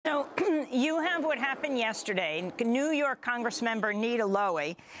So you have what happened yesterday. New York Congressmember Nita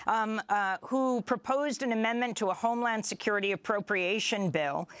Lowey, who proposed an amendment to a Homeland Security appropriation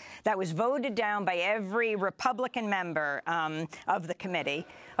bill that was voted down by every Republican member of the committee.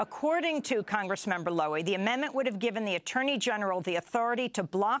 According to Congressmember Lowey, the amendment would have given the Attorney General the authority to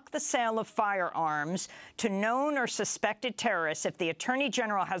block the sale of firearms to known or suspected terrorists if the Attorney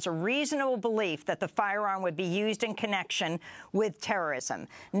General has a reasonable belief that the firearm would be used in connection with terrorism.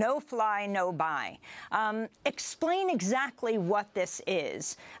 No fly, no buy. Explain exactly what this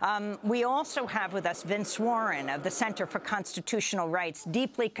is. We also have with us Vince Warren of the Center for Constitutional Rights,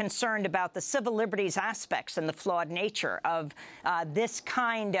 deeply concerned about the civil liberties aspects and the flawed nature of this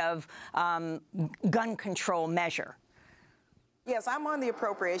kind of gun control measure. Yes, I'm on the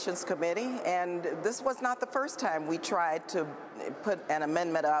Appropriations Committee, and this was not the first time we tried to put an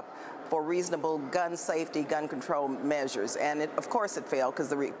amendment up for reasonable gun safety, gun control measures. And of course it failed because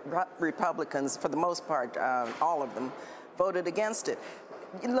the Republicans, for the most part, all of them, voted against it.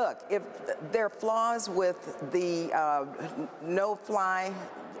 Look, if there are flaws with the no-fly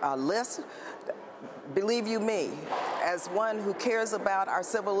list, believe you me, as one who cares about our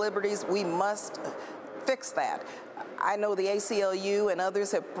civil liberties, we must fix that. I know the ACLU and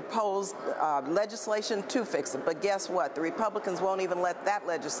others have proposed legislation to fix it, but guess what? The Republicans won't even let that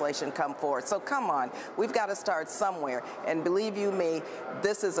legislation come forward. So come on, we've got to start somewhere. And believe you me,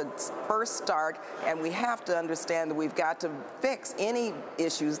 this is a first start, and we have to understand that we've got to fix any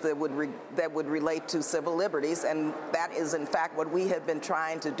issues that would relate to civil liberties, and that is in fact what we have been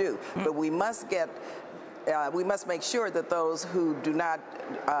trying to do. But we must make sure that those who do not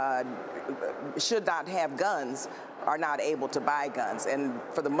should not have guns are not able to buy guns. And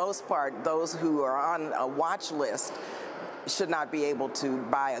for the most part, those who are on a watch list should not be able to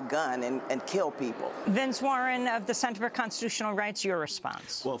buy a gun and kill people. Vince Warren of the Center for Constitutional Rights, your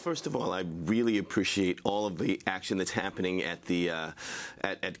response. Well, first of all, I really appreciate all of the action that's happening at the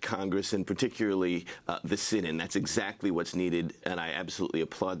at Congress, and particularly the sit-in. That's exactly what's needed, and I absolutely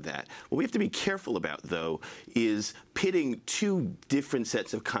applaud that. What we have to be careful about, though, is pitting two different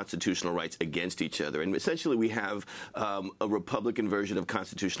sets of constitutional rights against each other. And essentially, we have a Republican version of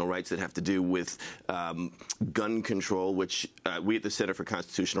constitutional rights that have to do with gun control, which we at the Center for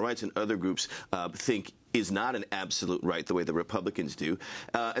Constitutional Rights and other groups think is not an absolute right the way the Republicans do.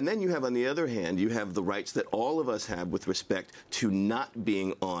 And then you have, on the other hand, you have the rights that all of us have with respect to not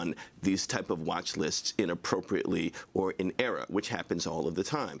being on these type of watch lists inappropriately or in error, which happens all of the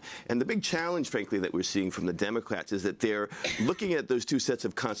time. And the big challenge, frankly, that we're seeing from the Democrats is that they're looking at those two sets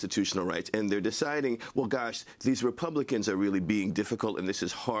of constitutional rights and they're deciding, well, gosh, these Republicans are really being difficult and this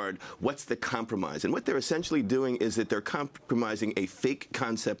is hard. What's the compromise? And what they're essentially doing is that they're compromising a fake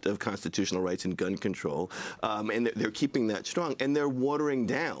concept of constitutional rights and gun control. And they're keeping that strong, and they're watering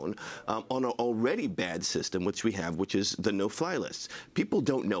down on an already bad system, which we have, which is the no-fly lists. People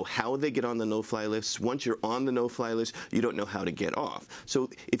don't know how they get on the no-fly lists. Once you're on the no-fly list, you don't know how to get off. So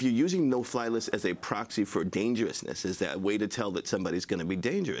if you're using no-fly lists as a proxy for dangerousness, as that way to tell that somebody's going to be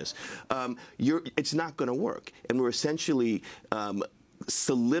dangerous, it's not going to work. And we're essentially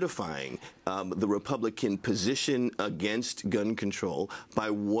solidifying the Republican position against gun control by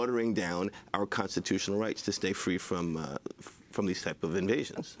watering down our constitutional rights to stay free from these type of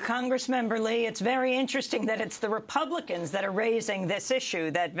invasions. Congressmember Lee, it's very interesting that it's the Republicans that are raising this issue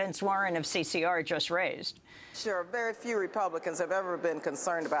that Vince Warren of CCR just raised. Sure. Very few Republicans have ever been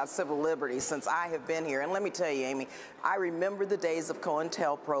concerned about civil liberties since I have been here. And let me tell you, Amy, I remember the days of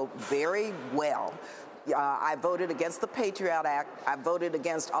COINTELPRO very well. I voted against the Patriot Act. I voted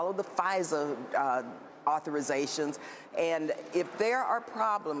against all of the FISA authorizations. And if there are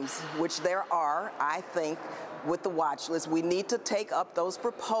problems, which there are, I think, with the watch list, we need to take up those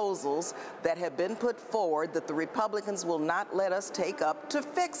proposals that have been put forward that the Republicans will not let us take up to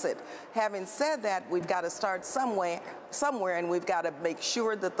fix it. Having said that, we've got to start somewhere, and we've got to make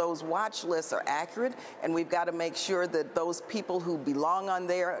sure that those watch lists are accurate, and we've got to make sure that those people who belong on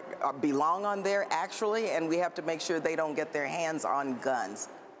there actually, and we have to make sure they don't get their hands on guns.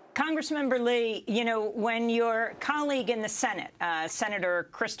 Congressmember Lee, you know, when your colleague in the Senate, Senator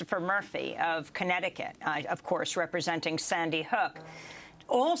Christopher Murphy of Connecticut, of course representing Sandy Hook,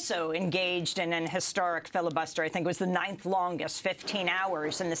 also engaged in an historic filibuster, I think it was the 9th longest, 15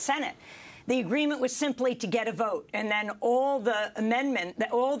 hours in the Senate. The agreement was simply to get a vote, and then all the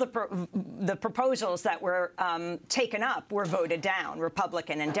the proposals that were taken up were voted down,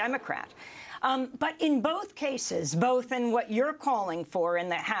 Republican and Democrat. But in both cases, both in what you're calling for in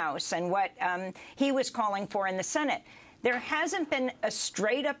the House and what he was calling for in the Senate, there hasn't been a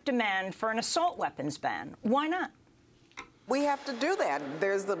straight-up demand for an assault weapons ban. Why not? We have to do that.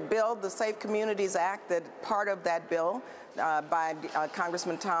 There's the bill, the Safe Communities Act, that part of that bill by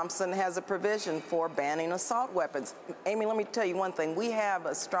Congressman Thompson has a provision for banning assault weapons. Amy, let me tell you one thing. We have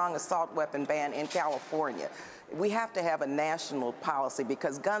a strong assault weapon ban in California. We have to have a national policy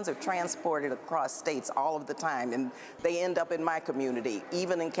because guns are transported across states all of the time, and they end up in my community,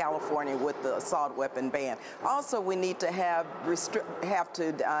 even in California with the assault weapon ban. Also, we need to have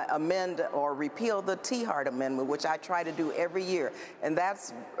to amend or repeal the T-Hart Amendment, which I try to do every year, and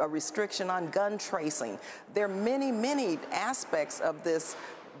that's a restriction on gun tracing. There are many, many aspects of this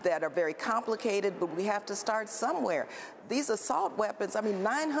that are very complicated, but we have to start somewhere. These assault weapons, I mean,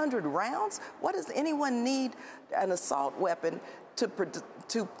 900 rounds? What does anyone need an assault weapon to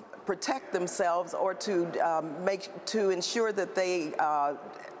protect themselves or to ensure that they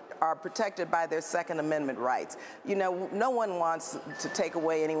are protected by their Second Amendment rights? You know, no one wants to take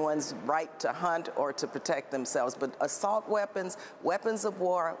away anyone's right to hunt or to protect themselves, but assault weapons, weapons of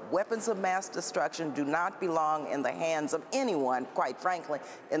war, weapons of mass destruction do not belong in the hands of anyone, quite frankly,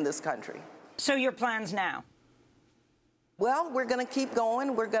 in this country. So your plans now? Well, we're going to keep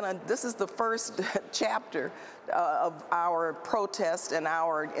going. This is the first chapter of our protest and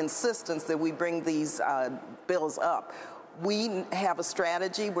our insistence that we bring these bills up. We have a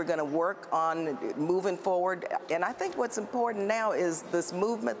strategy. We're going to work on moving forward. And I think what's important now is this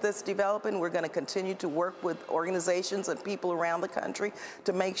movement that's developing. We're going to continue to work with organizations and people around the country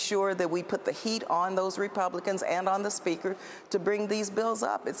to make sure that we put the heat on those Republicans and on the Speaker to bring these bills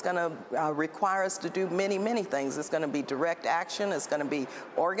up. It's going to require us to do many, many things. It's going to be direct action. It's going to be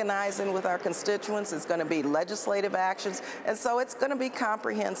organizing with our constituents. It's going to be legislative actions. And so it's going to be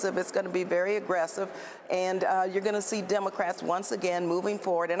comprehensive. It's going to be very aggressive. And you're going to see Democrats once again moving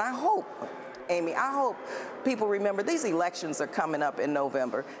forward. And I hope, Amy, I hope people remember these elections are coming up in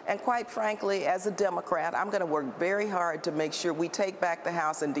November. And quite frankly, as a Democrat, I'm going to work very hard to make sure we take back the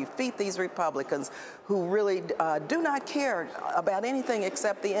House and defeat these Republicans who really do not care about anything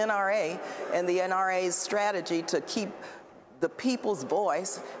except the NRA and the NRA's strategy to keep the people's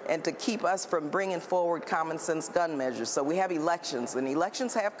voice and to keep us from bringing forward common sense gun measures. So we have elections, and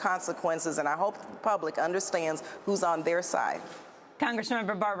elections have consequences, and I hope the public understands who's on their side.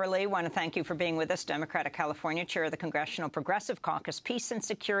 Congressmember Barbara Lee, I want to thank you for being with us, Democrat of California, chair of the Congressional Progressive Caucus Peace and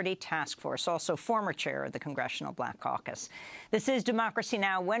Security Task Force, also former chair of the Congressional Black Caucus. This is Democracy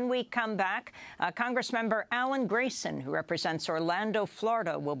Now! When we come back, Congressmember Alan Grayson, who represents Orlando,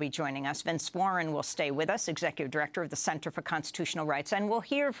 Florida, will be joining us. Vince Warren will stay with us, executive director of the Center for Constitutional Rights, and we'll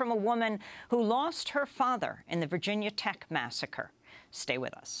hear from a woman who lost her father in the Virginia Tech massacre. Stay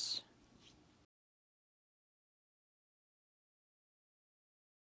with us.